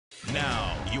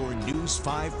Now, your News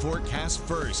 5 forecast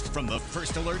first from the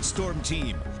First Alert Storm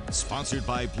Team. Sponsored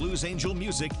by Blues Angel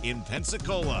Music in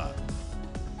Pensacola.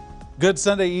 Good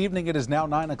Sunday evening. It is now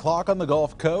 9 o'clock on the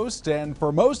Gulf Coast, and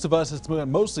for most of us, it's been a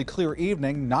mostly clear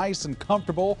evening, nice and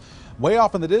comfortable. Way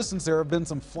off in the distance, there have been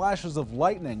some flashes of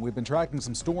lightning. We've been tracking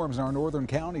some storms in our northern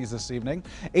counties this evening.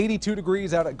 82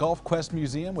 degrees out at Gulf Quest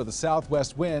Museum with a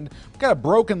southwest wind. We've got a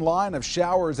broken line of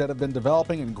showers that have been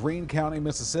developing in Greene County,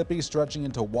 Mississippi, stretching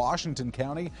into Washington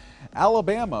County.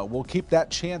 Alabama will keep that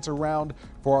chance around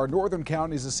for our northern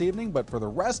counties this evening, but for the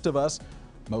rest of us,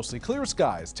 mostly clear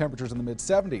skies, temperatures in the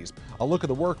mid-70s. A look at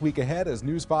the work week ahead as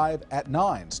News 5 at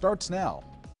 9 starts now.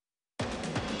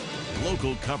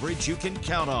 Local coverage you can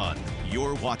count on.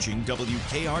 You're watching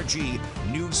WKRG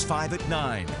News 5 at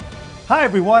 9. Hi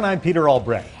everyone, I'm Peter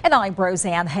Albrecht. And I'm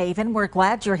Roseanne Haven. We're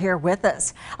glad you're here with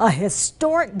us. A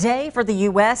historic day for the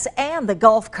U.S. and the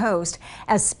Gulf Coast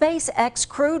as SpaceX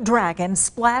Crew Dragon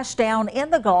splashed down in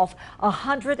the Gulf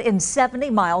 170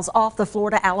 miles off the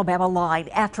Florida-Alabama line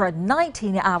after a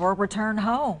 19-hour return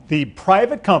home. The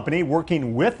private company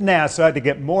working with NASA to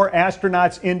get more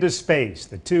astronauts into space.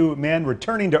 The two men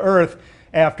returning to Earth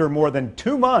after more than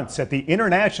 2 months at the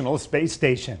International Space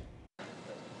Station.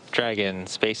 Dragon,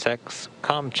 SpaceX,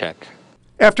 comm check.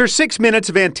 After 6 minutes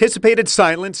of anticipated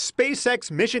silence,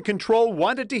 SpaceX Mission Control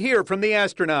wanted to hear from the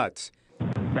astronauts.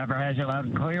 Never has you loud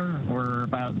and clear. We're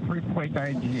about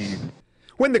 3.9 G.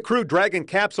 When the Crew Dragon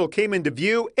capsule came into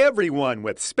view, everyone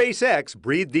with SpaceX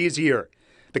breathed easier.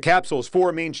 The capsule's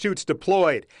 4 main chutes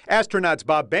deployed. Astronauts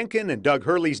Bob Behnken and Doug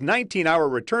Hurley's 19-hour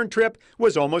return trip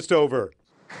was almost over.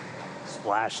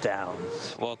 Splashdown.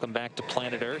 Welcome back to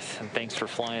planet Earth, and thanks for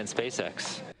flying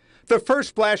SpaceX. The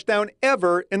first splashdown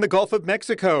ever in the Gulf of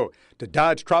Mexico to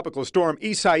dodge Tropical Storm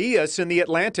Isaias in the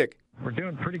Atlantic. We're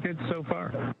doing pretty good so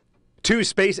far. 2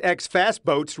 SpaceX fast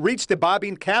boats reached the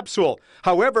bobbing capsule.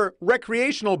 However,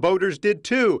 recreational boaters did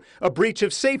too, a breach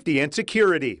of safety and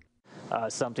security.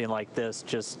 Something like this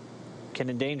just can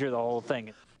endanger the whole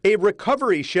thing. A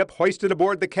recovery ship hoisted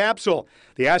aboard the capsule.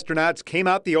 The astronauts came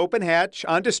out the open hatch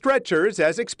onto stretchers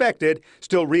as expected,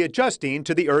 still readjusting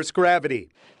to the Earth's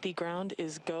gravity. The ground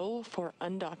is go for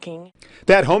undocking.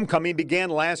 That homecoming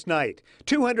began last night,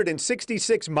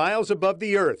 266 miles above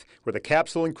the Earth, where the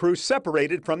capsule and crew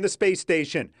separated from the space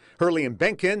station. Hurley and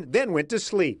Behnken then went to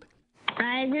sleep.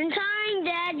 Rise and shine,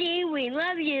 Daddy, we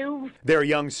love you. Their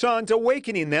young sons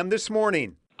awakening them this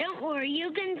morning. Don't worry,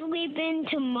 you can sleep in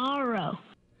tomorrow.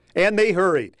 And they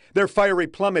hurried. Their fiery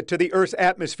plummet to the Earth's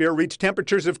atmosphere reached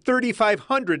temperatures of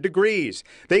 3,500 degrees.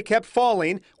 They kept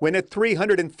falling when at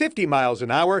 350 miles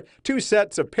an hour, 2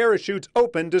 sets of parachutes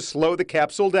opened to slow the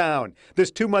capsule down.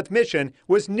 This 2-month mission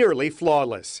was nearly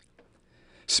flawless.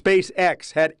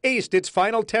 SpaceX had aced its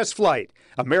final test flight.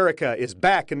 America is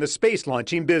back in the space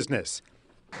launching business.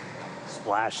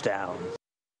 Splashdown.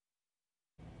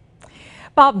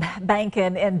 Bob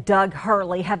Behnken and Doug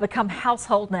Hurley have become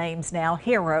household names now,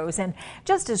 heroes. And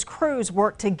just as crews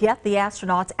worked to get the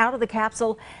astronauts out of the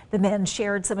capsule, the men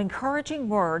shared some encouraging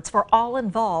words for all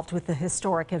involved with the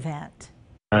historic event.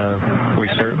 We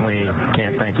certainly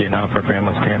can't thank you enough. Our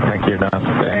families can't thank you enough.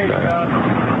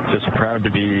 And just proud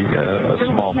to be a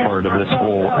small part of this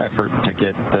whole effort to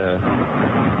get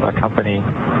a company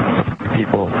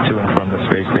people to and from the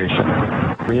space station.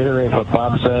 Reiterate what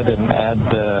Bob said and add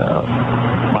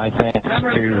my thanks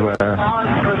to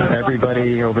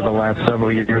everybody over the last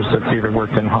several years that's either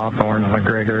worked in Hawthorne,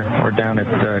 McGregor, or down at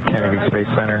Kennedy Space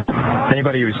Center.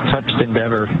 Anybody who's touched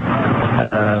Endeavour,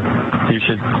 you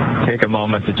should take a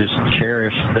moment to just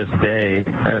cherish this day,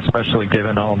 especially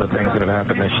given all the things that have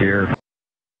happened this year.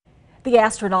 The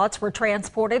astronauts were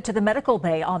transported to the medical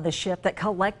bay on the ship that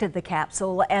collected the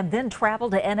capsule and then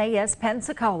traveled to NAS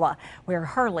Pensacola, where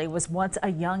Hurley was once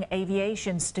a young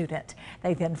aviation student.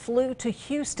 They then flew to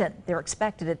Houston. They're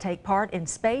expected to take part in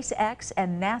SpaceX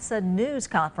and NASA news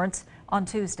conference on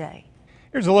Tuesday.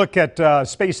 Here's a look at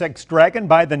SpaceX Dragon.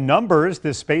 By the numbers,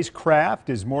 this spacecraft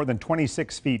is more than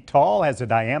 26 feet tall, has a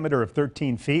diameter of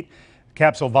 13 feet,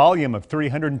 capsule volume of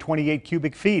 328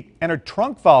 cubic feet, and a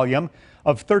trunk volume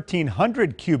of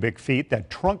 1,300 cubic feet. That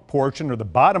trunk portion, or the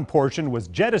bottom portion, was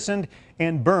jettisoned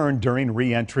and burned during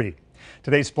re-entry.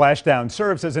 Today's splashdown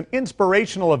serves as an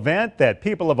inspirational event that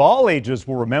people of all ages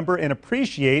will remember and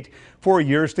appreciate for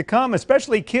years to come,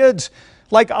 especially kids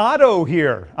like Otto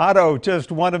here. Otto,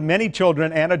 just one of many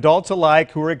children and adults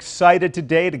alike who are excited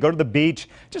today to go to the beach,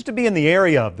 just to be in the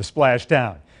area of the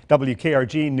splashdown.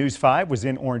 WKRG News 5 was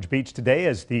in Orange Beach today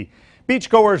as the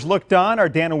Beachgoers looked on. Our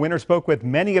Dana Winter spoke with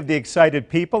many of the excited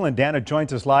people, and Dana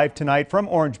joins us live tonight from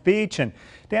Orange Beach. And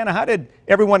Dana, how did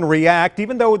everyone react,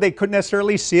 even though they couldn't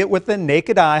necessarily see it with the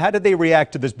naked eye? How did they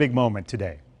react to this big moment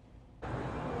today?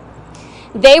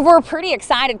 They were pretty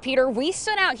excited, Peter. We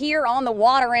stood out here on the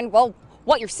water, and well,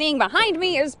 what you're seeing behind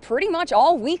me is pretty much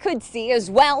all we could see as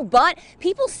well, but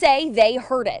people say they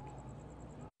heard it.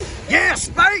 Yeah,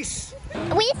 space!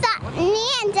 We thought, me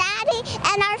and Daddy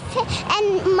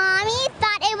and Mommy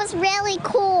thought it was really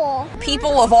cool.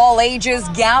 People of all ages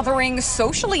gathering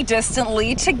socially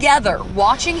distantly together,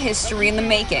 watching history in the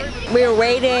making. We were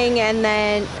waiting, and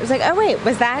then it was like, oh wait,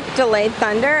 was that delayed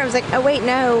thunder? I was like, oh wait,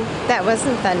 no, that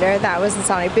wasn't thunder, that was the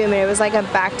sonic boom, and it was like a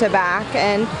back-to-back,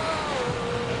 and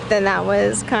then that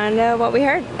was kind of what we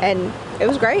heard, and it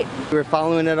was great. We were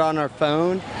following it on our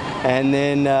phone, and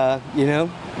then, you know,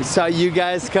 we saw you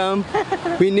guys come.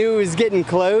 We knew it was getting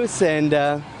close, and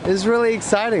it was really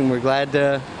exciting. We're glad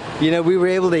to, you know, we were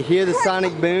able to hear the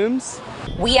sonic booms.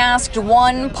 We asked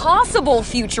one possible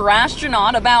future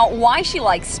astronaut about why she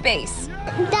likes space.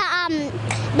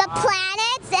 The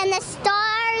planets and the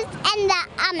stars and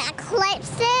the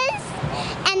eclipses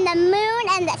and the moon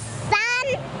and the sun.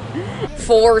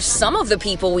 For some of the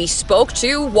people we spoke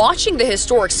to, watching the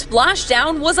historic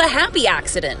splashdown was a happy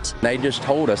accident. They just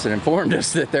told us and informed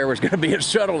us that there was going to be a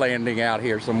shuttle landing out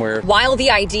here somewhere. While the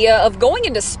idea of going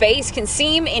into space can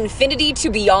seem infinity to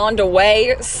beyond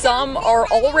away, some are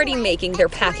already making their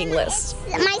packing lists.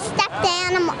 My stuffed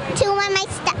animal,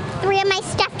 three of my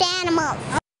stuffed animals.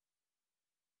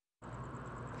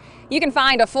 You can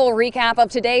find a full recap of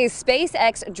today's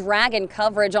SpaceX Dragon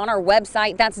coverage on our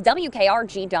website. That's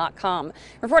WKRG.com.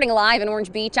 Reporting live in Orange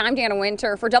Beach, I'm Dana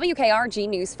Winter for WKRG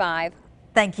News 5.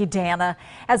 Thank you, Dana.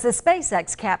 As the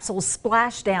SpaceX capsule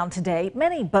splashed down today,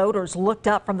 many boaters looked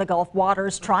up from the Gulf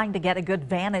waters trying to get a good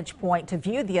vantage point to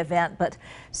view the event, but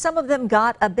some of them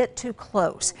got a bit too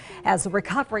close. As the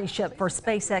recovery ship for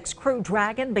SpaceX Crew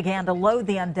Dragon began to load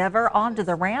the Endeavour onto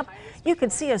the ramp, you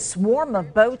could see a swarm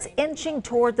of boats inching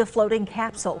toward the floating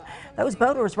capsule. Those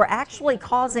boaters were actually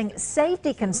causing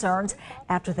safety concerns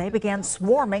after they began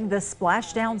swarming the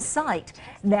splashdown site.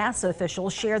 NASA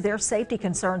officials shared their safety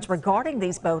concerns regarding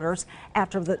these boaters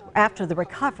after the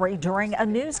recovery during a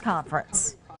news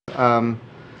conference.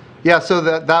 Yeah, so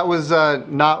that was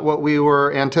not what we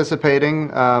were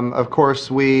anticipating. Of course,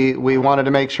 we wanted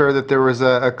to make sure that there was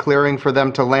a clearing for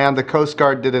them to land. The Coast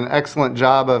Guard did an excellent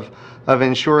job of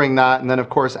ensuring that, and then of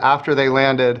course after they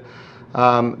landed,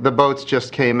 the boats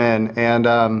just came in,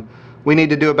 and we need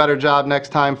to do a better job next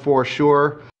time for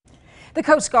sure. The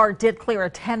Coast Guard did clear a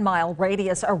 10-mile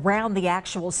radius around the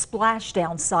actual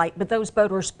splashdown site, but those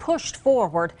boaters pushed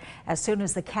forward as soon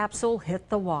as the capsule hit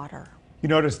the water. You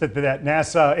noticed that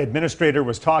NASA administrator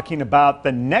was talking about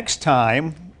the next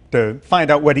time. To find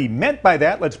out what he meant by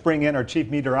that, let's bring in our chief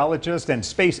meteorologist and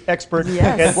space expert,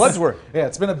 Ed Bloodsworth. Yeah,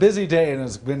 it's been a busy day and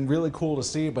it's been really cool to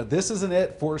see, but this isn't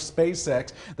it for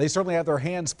SpaceX. They certainly have their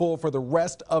hands full for the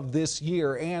rest of this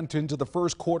year and into the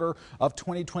first quarter of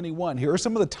 2021. Here are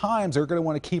some of the times they're going to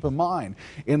want to keep in mind.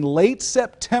 In late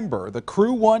September, the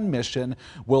Crew 1 mission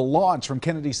will launch from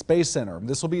Kennedy Space Center.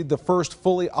 This will be the first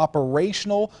fully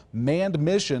operational manned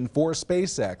mission for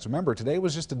SpaceX. Remember, today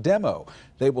was just a demo.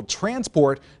 They will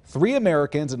transport 3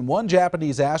 Americans and 1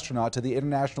 Japanese astronaut to the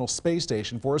International Space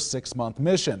Station for a 6-month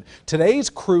mission. Today's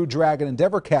Crew Dragon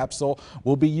Endeavour capsule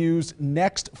will be used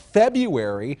next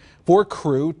February for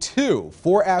Crew 2.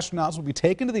 4 astronauts will be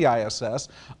taken to the ISS.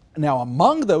 Now,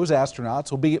 among those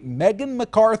astronauts will be Megan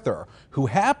MacArthur, who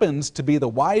happens to be the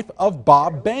wife of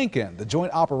Bob Behnken, the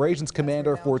Joint Operations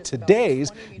Commander for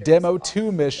today's Demo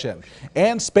 2 mission.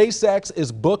 And SpaceX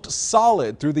is booked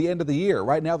solid through the end of the year.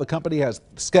 Right now, the company has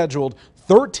scheduled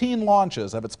 13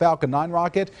 launches of its Falcon 9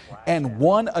 rocket and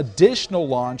 1 additional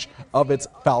launch of its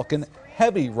Falcon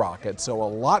Heavy rocket. So a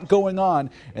lot going on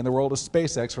in the world of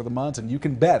SpaceX for the months, and you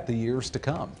can bet the years to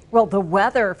come. Well, the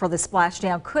weather for the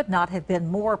splashdown could not have been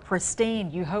more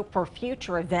pristine. You hope for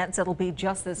future events it'll be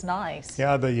just as nice.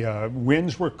 Yeah, the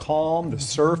winds were calm, the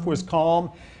surf was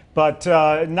calm. But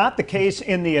not the case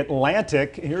in the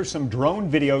Atlantic. Here's some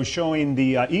drone videos showing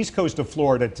the east coast of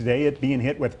Florida today. It being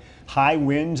hit with high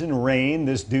winds and rain.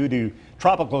 This due to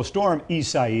tropical storm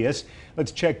Isaias.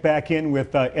 Let's check back in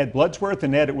with Ed Bloodsworth.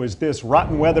 And Ed, it was this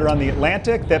rotten weather on the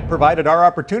Atlantic that provided our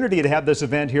opportunity to have this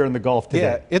event here in the Gulf today.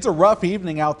 Yeah, it's a rough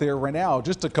evening out there right now.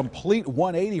 Just a complete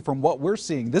 180 from what we're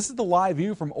seeing. This is the live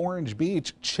view from Orange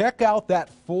Beach. Check out that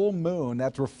full moon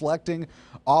that's reflecting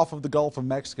off of the Gulf of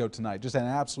Mexico tonight. Just an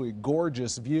absolutely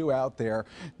gorgeous view out there.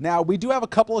 Now, we do have a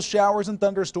couple of showers and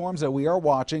thunderstorms that we are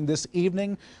watching. This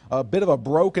evening, a bit of a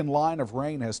broken line of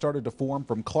rain has started to form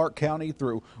from Clark County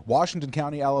through Washington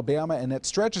County, Alabama, and it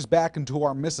stretches back into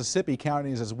our Mississippi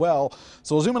counties as well.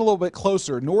 So we'll zoom in a little bit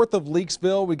closer. North of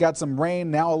Leakesville, we got some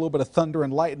rain, now a little bit of thunder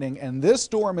and lightning, and this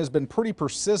storm has been pretty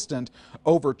persistent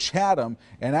over Chatham,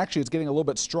 and actually it's getting a little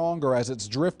bit stronger as it's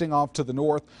drifting off to the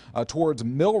north towards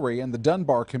Milry and the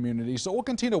Dunbar community. So we'll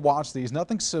continue to watch these.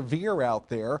 Nothing severe out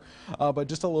there, but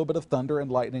just a little bit of thunder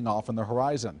and lightning off on the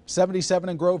horizon. 77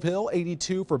 in Grove Hill,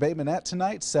 82 for Bay Minette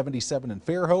tonight, 77 in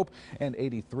Fairhope, and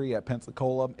 83 at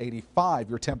Pensacola, 85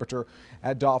 your temperature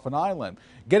at Dauphin Island.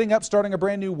 Getting up, starting a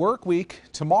brand new work week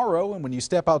tomorrow, and when you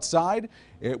step outside,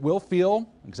 it will feel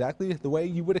exactly the way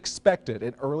you would expect it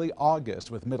in early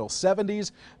August with middle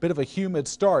 70s, bit of a humid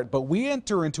start, but we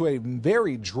enter into a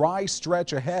very dry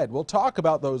stretch ahead. We'll talk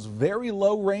about those very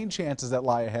low rain chances that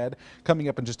lie ahead coming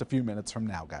up in just a few minutes from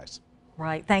now, guys.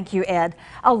 Right. Thank you, Ed.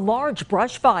 A large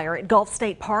brush fire at Gulf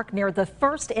State Park near the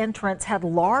first entrance had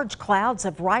large clouds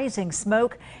of rising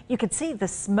smoke. You could see the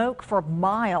smoke for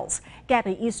miles.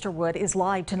 Gabby Easterwood is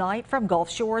live tonight from Gulf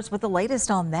Shores with the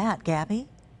latest on that. Gabby?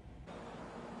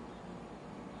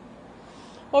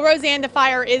 Well, Roseanne, the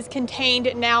fire is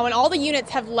contained now and all the units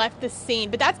have left the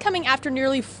scene, but that's coming after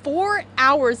nearly 4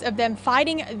 hours of them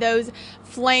fighting those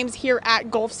flames here at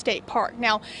Gulf State Park.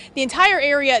 Now, the entire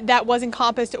area that was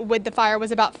encompassed with the fire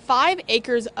was about 5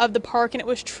 acres of the park, and it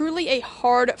was truly a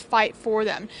hard fight for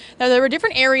them. Now, there were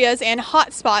different areas and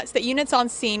hot spots that units on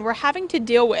scene were having to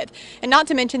deal with, and not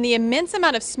to mention the immense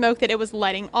amount of smoke that it was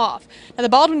letting off. Now, the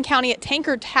Baldwin County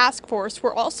Tanker Task Force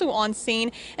were also on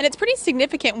scene, and it's pretty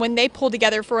significant when they pull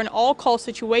together for an all-call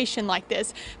situation like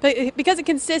this, but because it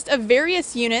consists of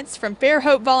various units from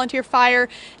Fairhope Volunteer Fire,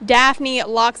 Daphne,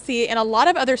 Loxie, and a lot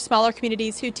of other smaller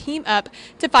communities who team up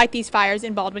to fight these fires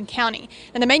in Baldwin County.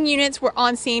 And the main units were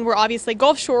on scene were obviously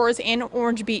Gulf Shores and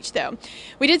Orange Beach, though.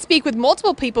 We did speak with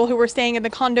multiple people who were staying in the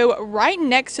condo right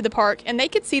next to the park, and they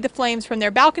could see the flames from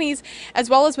their balconies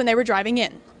as well as when they were driving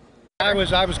in. I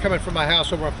was coming from my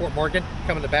house over on Fort Morgan,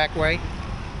 coming the back way,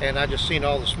 and I just seen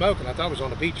all the smoke, and I thought it was on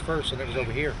the beach first, and it was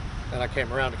over here. And I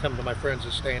came around to come to my friends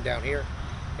that's staying down here,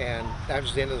 and that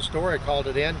was the end of the story. I called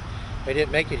it in. They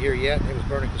didn't make it here yet, and it was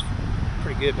burning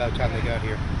pretty good by the time they got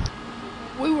here.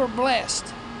 We were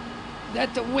blessed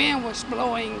that the wind was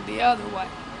blowing the other way.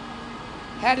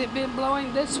 Had it been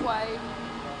blowing this way,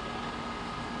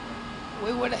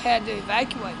 we would have had to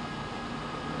evacuate,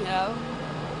 you know.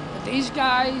 But these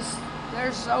guys,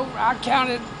 I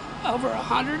counted over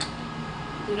 100,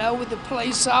 you know, with the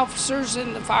police officers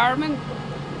and the firemen,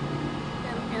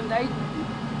 and they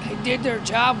did their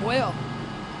job well,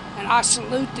 and I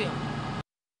salute them.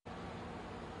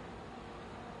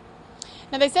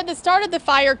 Now, they said the start of the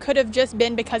fire could have just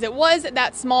been because it was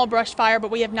that small brush fire,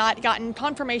 but we have not gotten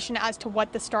confirmation as to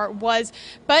what the start was.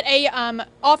 But a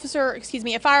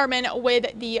fireman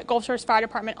with the Gulf Shores Fire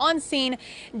Department on scene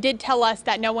did tell us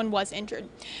that no one was injured.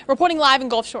 Reporting live in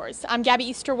Gulf Shores, I'm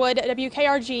Gabby Easterwood,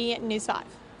 WKRG News 5.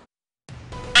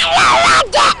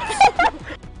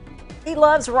 He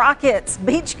loves rockets.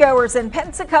 Beachgoers in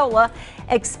Pensacola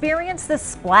experience the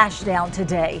splashdown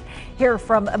today. Hear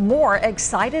from more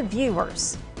excited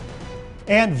viewers.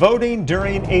 And voting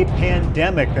during a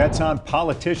pandemic. That's on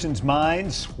politicians'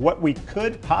 minds. What we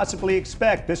could possibly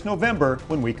expect this November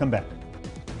when we come back.